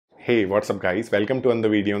Hey, what's up guys? Welcome to another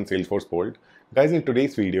video on Salesforce Bold. Guys, in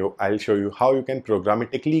today's video, I'll show you how you can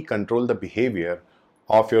programmatically control the behavior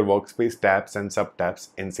of your workspace tabs and subtabs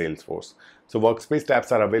in Salesforce. So workspace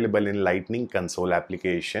tabs are available in Lightning Console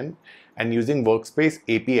application, and using workspace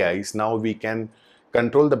APIs, now we can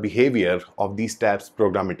control the behavior of these tabs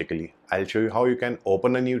programmatically. I'll show you how you can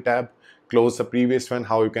open a new tab, close the previous one,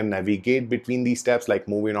 how you can navigate between these tabs like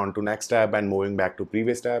moving on to next tab and moving back to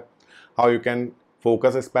previous tab, how you can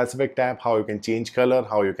focus a specific tab, how you can change color,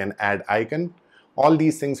 how you can add icon. All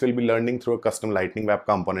these things we'll be learning through a custom Lightning Web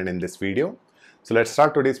component in this video. So let's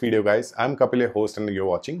start today's video, guys. I'm Kapil, your host, and you're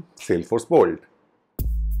watching Salesforce Bold.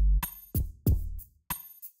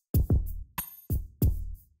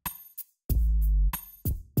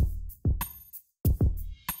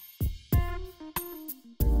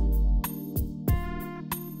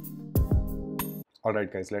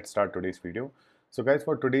 Alright guys, let's start today's video. So guys,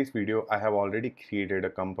 for today's video, I have already created a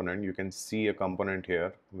component. You can see a component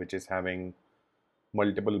here which is having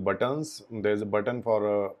multiple buttons. There's a button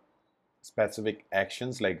for specific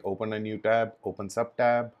actions like open a new tab, open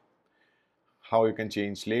subtab, how you can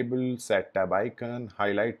change label, set tab icon,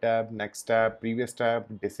 highlight tab, next tab, previous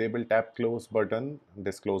tab, disable tab close button,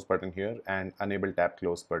 this close button here, and enable tab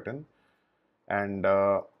close button. And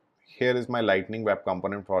here is my Lightning Web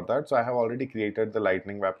component for that. So I have already created the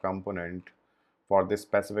Lightning Web component for this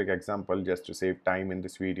specific example just to save time in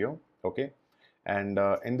this video. Okay. And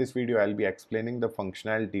in this video, I'll be explaining the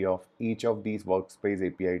functionality of each of these workspace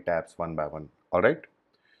API tabs one by one. All right.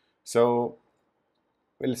 So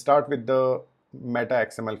we'll start with the meta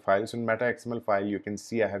XML file. So in meta XML file, you can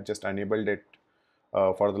see I have just enabled it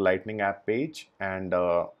for the Lightning app page, and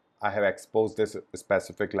I have exposed this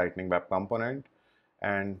specific Lightning Web component.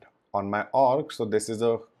 And on my org, so this is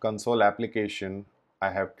a console application I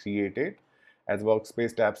have created, as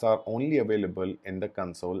workspace tabs are only available in the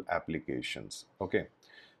console applications. Okay,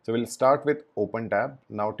 so we'll start with open tab.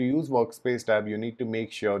 Now to use workspace tab, you need to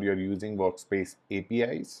make sure you're using workspace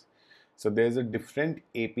APIs. So there's a different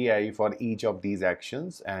API for each of these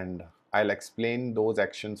actions, and I'll explain those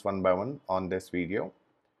actions one by one on this video.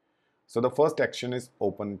 So the first action is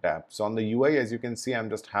open tab. So on the UI, as you can see, I'm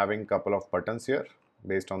just having a couple of buttons here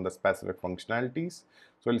based on the specific functionalities.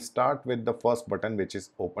 So we'll start with the first button, which is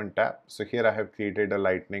open tab. So here I have created a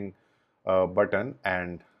Lightning button,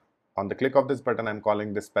 and on the click of this button, I'm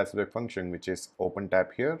calling this specific function, which is open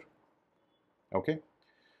tab here. Okay.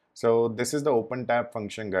 So this is the open tab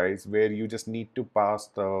function, guys, where you just need to pass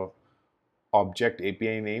the object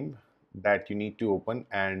API name that you need to open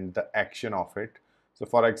and the action of it. So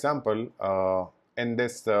for example, in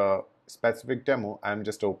this specific demo, I'm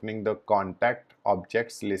just opening the contact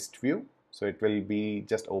objects list view. So it will be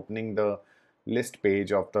just opening the list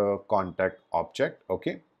page of the contact object.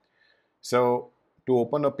 Okay. So to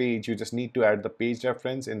open a page, you just need to add the page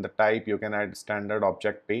reference. In the type, you can add standard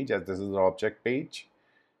object page, as this is the object page.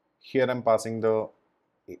 Here I'm passing the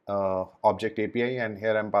object API, and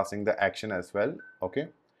here I'm passing the action as well. Okay.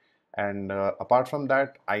 And apart from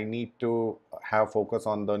that, I need to have focus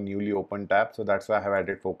on the newly opened tab. So that's why I have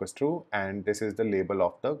added focus true, and this is the label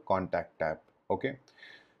of the contact tab. Okay.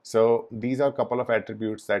 So these are a couple of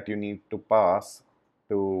attributes that you need to pass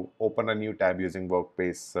to open a new tab using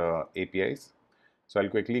workspace APIs. So I'll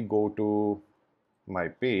quickly go to my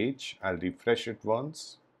page. I'll refresh it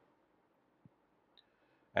once.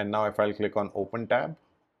 And now if I'll click on open tab,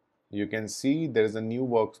 you can see there is a new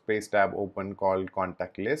workspace tab open called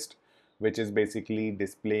contact list, which is basically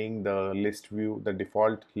displaying the list view, the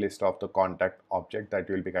default list of the contact object that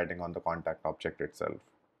you will be getting on the contact object itself.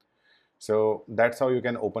 So that's how you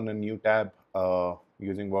can open a new tab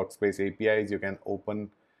using workspace APIs. You can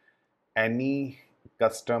open any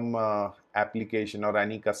custom application or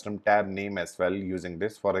any custom tab name as well using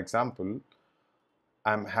this. For example,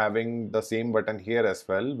 I'm having the same button here as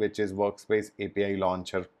well, which is Workspace API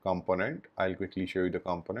Launcher component. I'll quickly show you the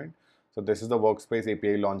component. So this is the Workspace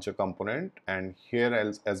API Launcher component, and here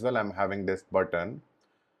as well I'm having this button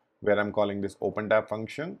where I'm calling this open tab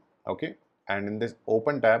function. Okay, and in this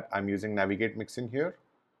open tab, I'm using navigate mixin here,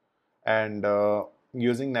 and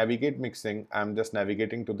using navigate mixin, I'm just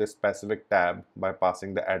navigating to this specific tab by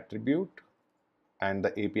passing the attribute and the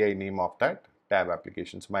API name of that tab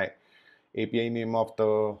application. So my API name of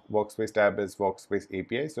the workspace tab is workspace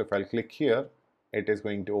API. So if I'll click here, it is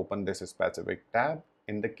going to open this specific tab.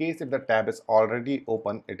 In the case if the tab is already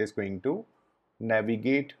open, it is going to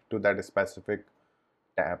navigate to that specific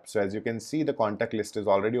tab. So as you can see, the contact list is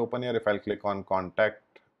already open here. If I'll click on contact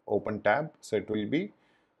open tab, so it will be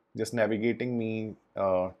just navigating me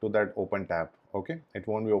to that open tab. Okay, it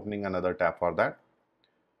won't be opening another tab for that.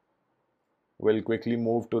 We'll quickly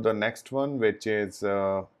move to the next one, which is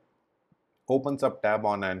open subtab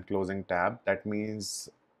on and closing tab. That means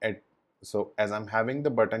it, so as I'm having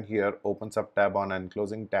the button here, open subtab on and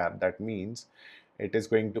closing tab, that means it is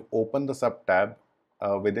going to open the subtab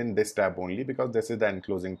within this tab only, because this is the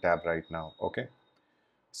enclosing tab right now. Okay,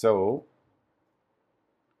 so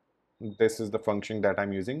this is the function that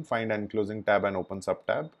I'm using, find enclosing tab and open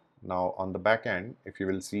subtab. Now on the back end, if you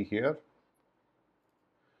will see here,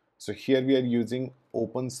 so here we are using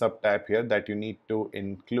open subtab here, that you need to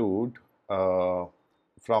include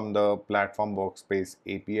from the platform workspace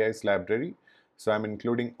APIs library. So I'm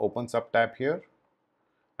including open subtab here,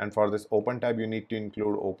 and for this open tab you need to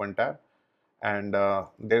include open tab, and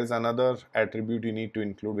there is another attribute you need to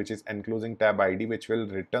include, which is enclosing tab ID, which will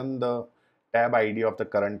return the tab ID of the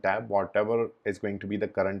current tab. Whatever is going to be the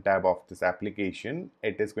current tab of this application,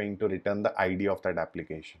 it is going to return the ID of that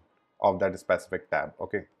application, of that specific tab.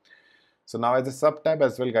 Okay, so now as a sub tab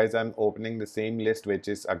as well, guys, I'm opening the same list, which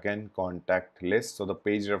is again contact list. So the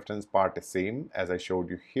page reference part is same as I showed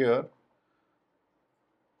you here.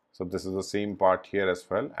 So this is the same part here as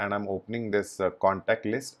well, and I'm opening this contact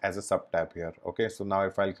list as a sub tab here. Okay, so now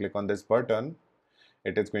if I'll click on this button,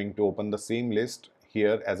 it is going to open the same list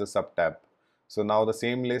here as a sub tab. So now the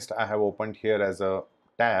same list I have opened here as a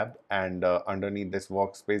tab, and underneath this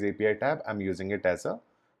workspace API tab, I'm using it as a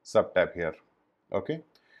sub tab here. Okay,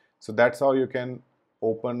 so that's how you can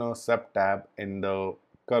open a sub tab in the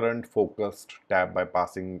current focused tab by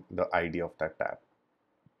passing the ID of that tab.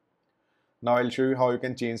 Now I'll show you how you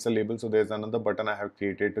can change the label. So there's another button I have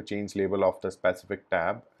created to change label of the specific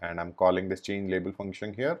tab, and I'm calling this change label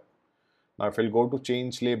function here. Now if I'll go to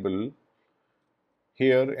change label,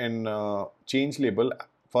 here in change label,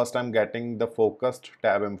 first I'm getting the focused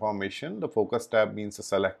tab information. The focused tab means a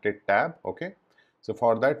selected tab. Okay, so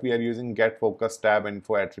for that we are using get focused tab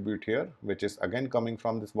info attribute here, which is again coming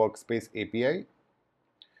from this workspace API,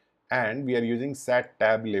 and we are using set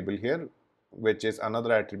tab label here, which is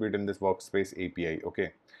another attribute in this workspace API.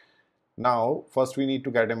 Okay, now first we need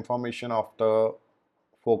to get information of the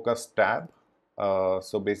focus tab.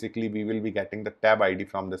 So basically we will be getting the tab ID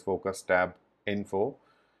from this focus tab info,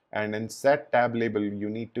 and in set tab label you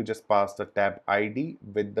need to just pass the tab ID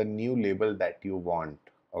with the new label that you want.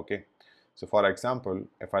 Okay, so for example,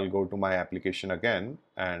 if I'll go to my application again,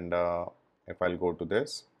 and if I'll go to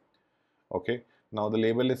this, okay, now the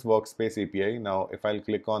label is workspace API. Now if I'll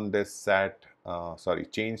click on this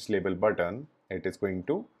change label button, it is going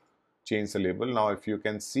to change the label. Now if you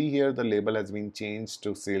can see here, the label has been changed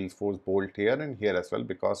to Salesforce Bolt here and here as well,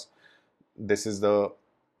 because this is the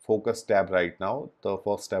focus tab right now, the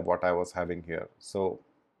first tab what I was having here. So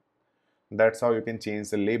that's how you can change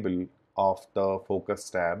the label of the focus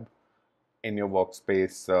tab in your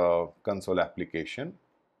workspace console application.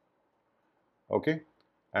 Okay,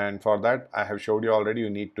 and for that I have showed you already, you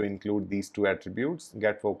need to include these two attributes,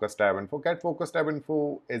 get focus tab info. Get focus tab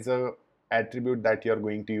info is a attribute that you're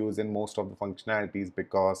going to use in most of the functionalities,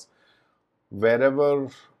 because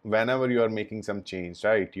whenever you are making some change,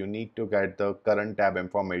 right, you need to get the current tab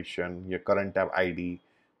information, your current tab ID.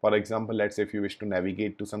 For example, let's say if you wish to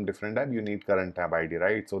navigate to some different tab, you need current tab ID,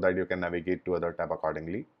 right, so that you can navigate to other tab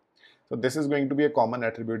accordingly. So this is going to be a common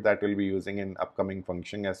attribute that we'll be using in upcoming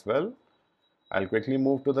function as well. I'll quickly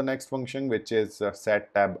move to the next function, which is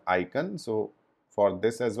set tab icon. So for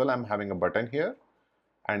this as well, I'm having a button here,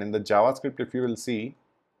 and in the JavaScript, if you will see,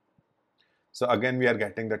 so again we are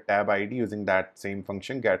getting the tab ID using that same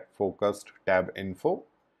function, get focused tab info,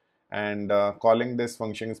 and calling this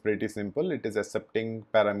function is pretty simple. It is accepting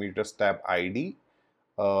parameters tab ID,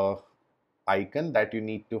 icon that you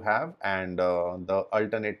need to have, and the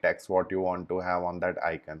alternate text what you want to have on that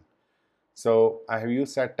icon. So I have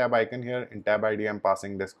used set tab icon here. In tab ID I'm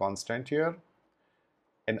passing this constant here.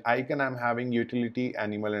 In icon I'm having utility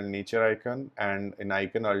animal and nature icon, and in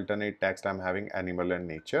icon alternate text I'm having animal and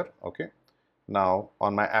nature. Okay, now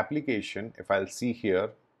on my application, if I'll see here,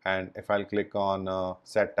 and if I'll click on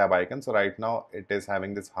set tab icon, so right now it is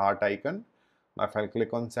having this heart icon. Now if I'll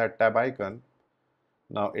click on set tab icon,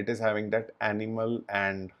 now it is having that animal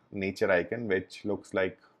and nature icon, which looks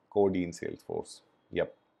like code in Salesforce.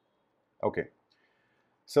 Yep. Okay,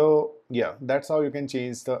 so yeah, that's how you can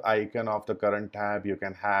change the icon of the current tab. You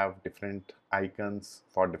can have different icons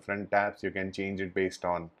for different tabs. You can change it based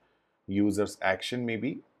on user's action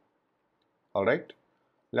maybe. All right,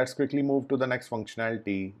 let's quickly move to the next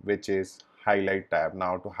functionality, which is highlight tab.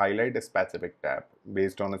 Now to highlight a specific tab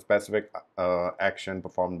based on a specific action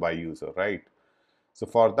performed by user, right? So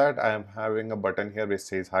for that I am having a button here which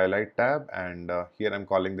says highlight tab, and here I'm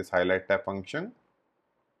calling this highlight tab function.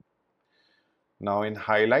 Now in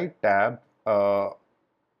highlight tab,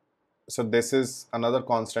 so this is another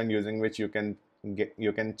constant using which you can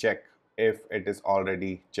check if it is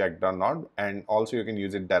already checked or not, and also you can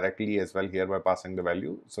use it directly as well here by passing the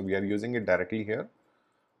value. So we are using it directly here.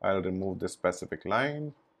 I'll remove this specific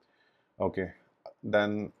line. Okay,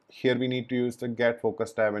 then here we need to use the get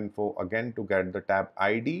focus tab info again to get the tab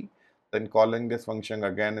ID. Then calling this function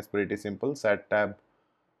again is pretty simple. Set tab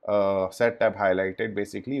highlighted.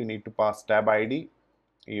 Basically you need to pass tab ID.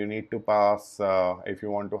 You need to pass, if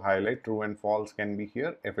you want to highlight, true and false can be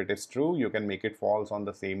here. If it is true, you can make it false on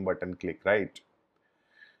the same button click, right?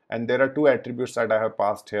 And there are two attributes that I have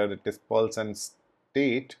passed here. It is pulse and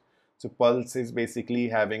state. So pulse is basically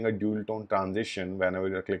having a dual tone transition whenever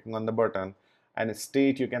you're clicking on the button, and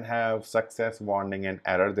state you can have success, warning, and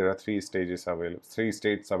error. There are three states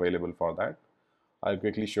available for that. I'll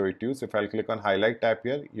quickly show it to you. So if I'll click on highlight tab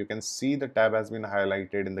here, you can see the tab has been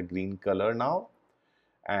highlighted in the green color now,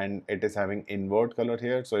 and it is having invert color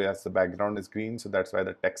here. So yes, the background is green, so that's why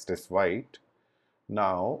the text is white.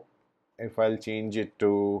 Now if I'll change it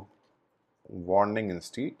to warning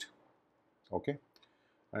instead, okay,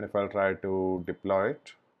 and if I'll try to deploy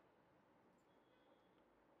it,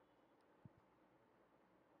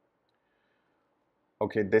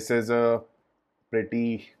 okay, this is a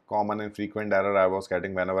pretty common and frequent error I was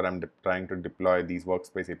getting whenever I'm trying to deploy these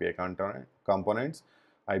Workspace API components.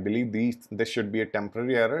 I believe this should be a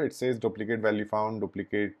temporary error. It says duplicate value found,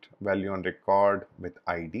 duplicate value on record with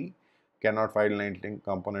ID, cannot find link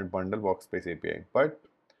component bundle Workspace API. But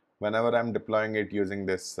whenever I'm deploying it using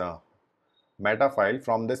this meta file,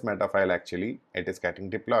 from this meta file actually it is getting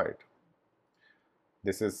deployed.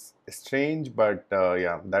 This is strange, but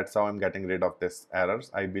yeah, that's how I'm getting rid of this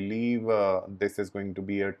errors. I believe this is going to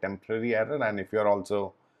be a temporary error, and if you're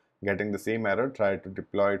also getting the same error, try to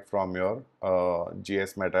deploy it from your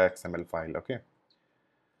JS meta XML file. Okay,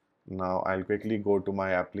 now I'll quickly go to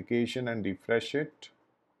my application and refresh it.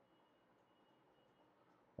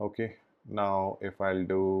 Okay, now if I'll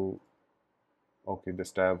do, okay,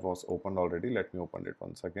 this tab was opened already. Let me open it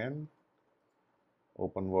once again.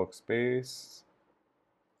 Open Workspace.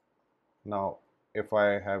 Now if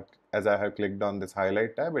I have, as I have clicked on this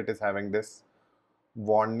highlight tab, it is having this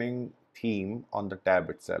warning theme on the tab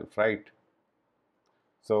itself, right?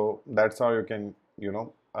 So that's how you can,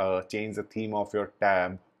 change the theme of your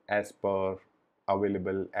tab as per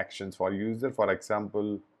available actions for user. For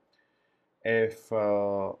example, if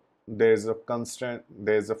there's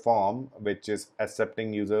a form which is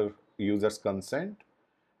accepting user's consent,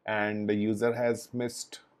 and the user has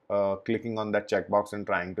missed clicking on that checkbox and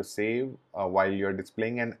trying to save while you're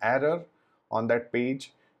displaying an error on that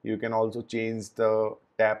page, you can also change the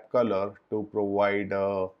tab color to provide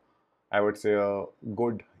I would say a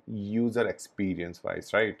good user experience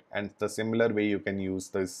wise, right? And the similar way you can use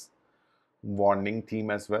this warning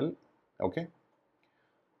theme as well. Okay,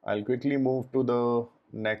 I'll quickly move to the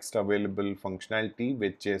next available functionality,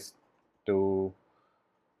 which is to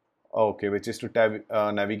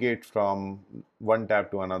navigate from one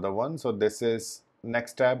tab to another one. So this is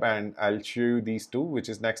next tab, and I'll show you these two, which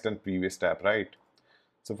is next and previous tab, right?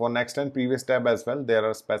 So for next and previous tab as well, there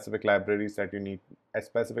are specific libraries that you need,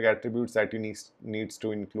 specific attributes that you needs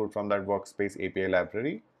to include from that Workspace API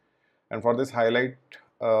library. And for this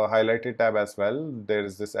highlighted tab as well, there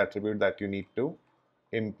is this attribute that you need to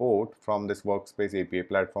import from this Workspace API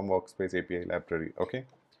platform Workspace API library. Okay.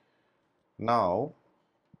 Now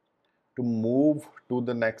to move to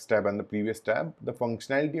the next tab and the previous tab, the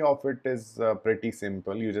functionality of it is pretty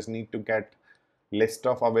simple. You just need to get list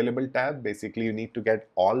of available tab. Basically you need to get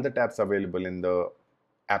all the tabs available in the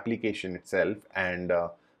application itself, and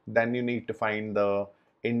then you need to find the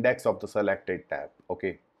index of the selected tab.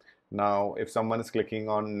 Okay, now if someone is clicking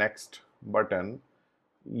on next button,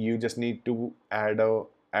 you just need to add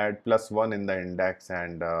 +1 in the index,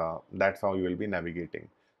 and that's how you will be navigating.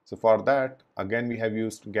 So for that, again, we have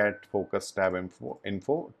used get focus tab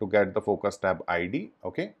info to get the focus tab ID.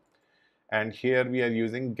 Okay, and here we are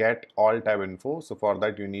using get all tab info. So for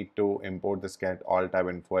that, you need to import this get all tab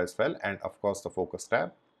info as well, and of course the focus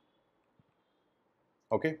tab.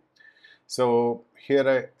 Okay, so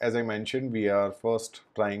here, as I mentioned, we are first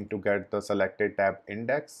trying to get the selected tab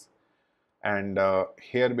index, and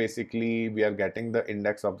here basically we are getting the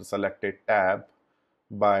index of the selected tab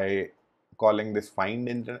by calling this find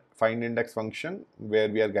index function, where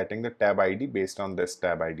we are getting the tab ID based on this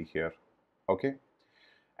tab ID here. Okay,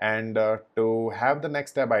 and to have the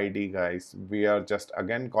next tab ID, guys, we are just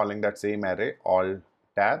again calling that same array all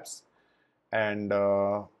tabs, and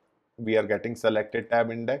we are getting selected tab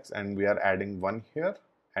index, and we are adding 1 here,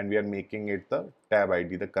 and we are making it the tab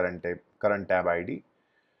ID, the current tab ID.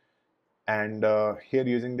 And here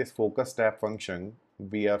using this focus tab function,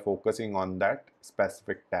 we are focusing on that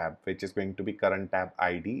specific tab, which is going to be current tab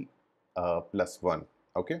ID +1.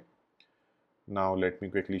 Okay. Now let me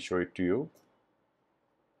quickly show it to you.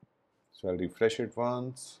 So I'll refresh it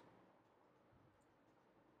once.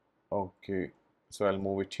 Okay. So I'll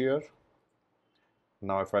move it here.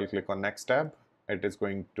 Now if I'll click on next tab, it is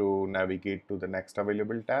going to navigate to the next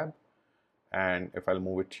available tab. And if I'll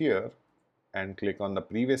move it here and click on the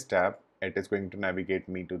previous tab, it is going to navigate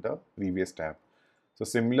me to the previous tab. So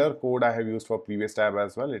similar code I have used for previous tab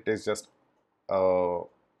as well. It is just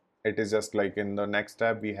like in the next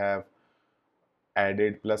tab we have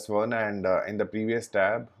added +1, and in the previous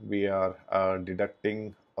tab we are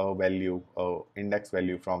deducting a value, index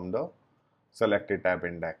value from the selected tab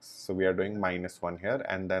index. So we are doing -1 here,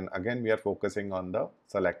 and then again we are focusing on the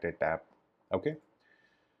selected tab. Okay.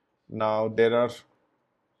 Now there are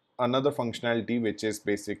another functionality which is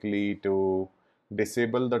basically to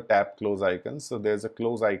disable the tab close icon. So there's a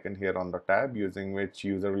close icon here on the tab, using which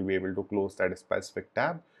user will be able to close that specific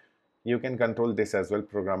tab. You can control this as well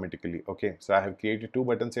programmatically. Okay, so I have created two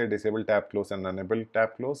buttons here, disable tab close and enable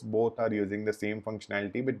tab close. Both are using the same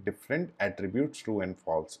functionality with different attributes, true and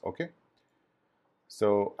false. Okay,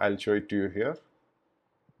 so I'll show it to you here.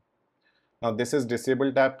 Now this is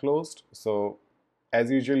disable tab closed. So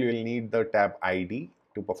as usual, you will need the tab ID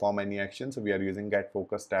to perform any action. So we are using get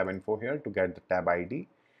focus tab info here to get the tab ID,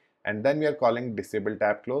 and then we are calling disable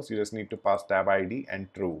tab close. You just need to pass tab ID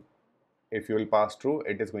and true. If you will pass true,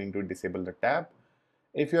 it is going to disable the tab.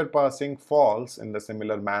 If you are passing false in the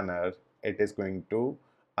similar manner, it is going to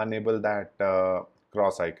enable that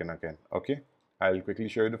cross icon again. Okay, I'll quickly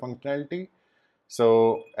show you the functionality.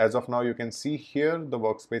 So as of now, you can see here the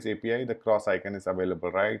Workspace API, the cross icon is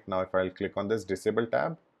available right now. If I'll click on this disable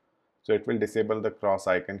tab, so it will disable the cross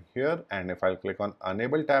icon here, and if I'll click on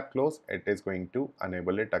enable tab close, it is going to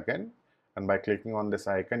enable it again. And by clicking on this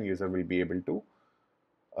icon, user will be able to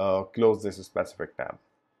close this specific tab.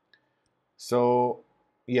 So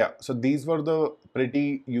yeah, so these were the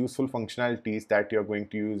pretty useful functionalities that you're going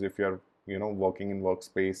to use if you're working in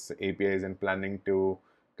Workspace APIs and planning to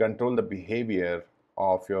control the behavior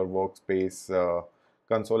of your Workspace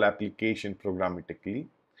console application programmatically.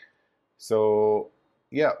 So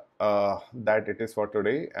yeah, that it is for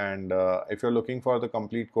today. And if you're looking for the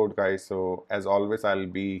complete code, guys, so as always I'll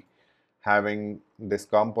be having this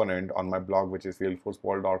component on my blog, which is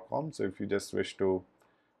salesforce.com. So if you just wish to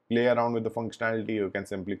play around with the functionality, you can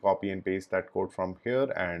simply copy and paste that code from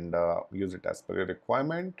here and use it as per your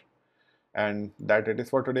requirement. And that it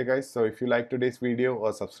is for today, guys. So if you like today's video,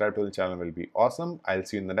 or subscribe to the channel will be awesome. I'll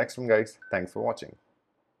see you in the next one, guys. Thanks for watching.